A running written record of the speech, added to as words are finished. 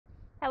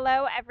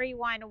Hello,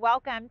 everyone.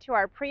 Welcome to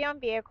our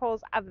pre-owned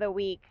vehicles of the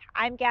week.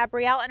 I'm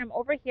Gabrielle, and I'm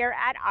over here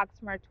at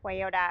Oxmoor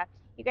Toyota.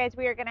 You guys,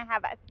 we are going to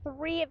have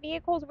three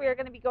vehicles we are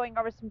going to be going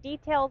over some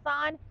details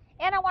on,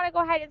 and I want to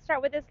go ahead and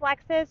start with this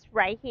Lexus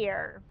right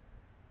here.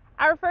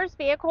 Our first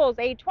vehicle is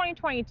a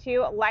 2022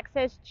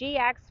 Lexus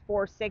GX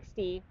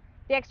 460.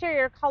 The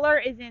exterior color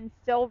is in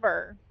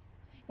silver.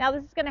 Now,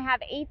 this is going to have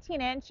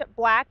 18-inch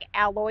black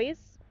alloys.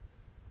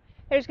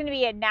 There's going to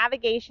be a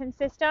navigation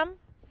system.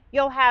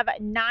 You'll have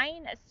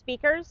 9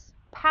 speakers,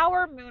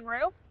 power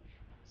moonroof.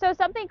 So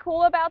something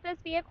cool about this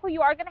vehicle,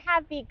 you are going to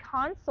have the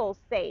console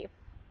safe.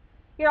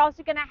 You're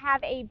also going to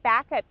have a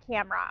backup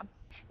camera.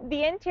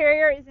 The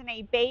interior is in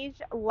a beige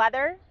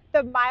leather.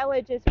 The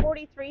mileage is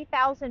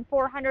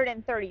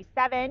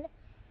 43,437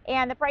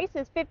 and the price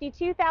is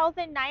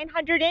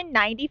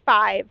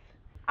 52,995.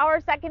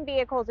 Our second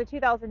vehicle is a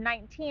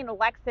 2019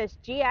 Lexus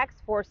GX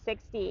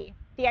 460.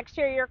 The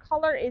exterior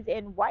color is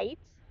in white.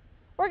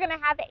 We're going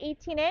to have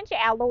 18-inch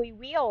alloy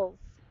wheels.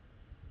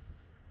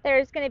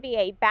 There's going to be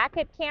a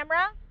backup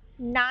camera,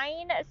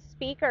 9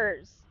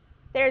 speakers.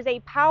 There's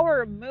a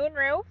power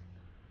moonroof.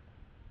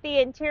 The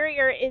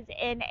interior is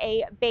in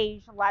a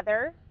beige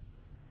leather.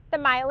 The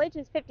mileage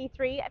is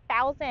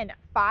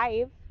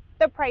 53,005.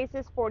 The price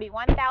is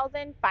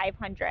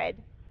 41,500.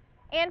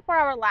 And for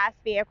our last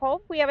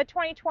vehicle, we have a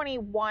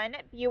 2021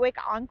 Buick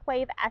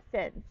Enclave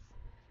Essence.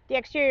 The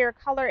exterior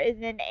color is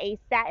in a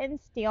satin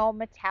steel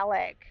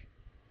metallic.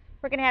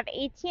 We're going to have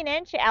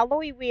 18-inch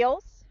alloy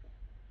wheels.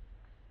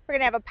 We're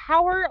going to have a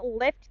power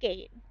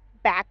liftgate,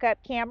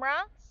 backup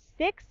camera,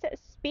 6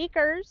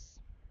 speakers.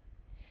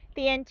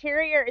 The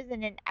interior is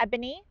in an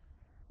ebony.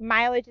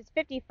 Mileage is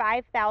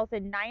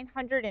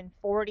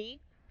 55,940.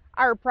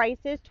 Our price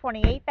is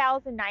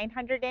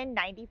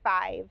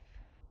 28,995.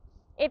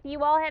 If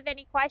you all have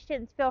any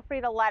questions, feel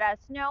free to let us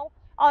know.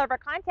 All of our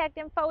contact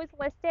info is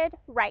listed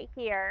right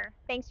here.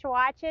 Thanks for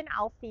watching.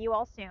 I'll see you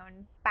all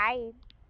soon. Bye.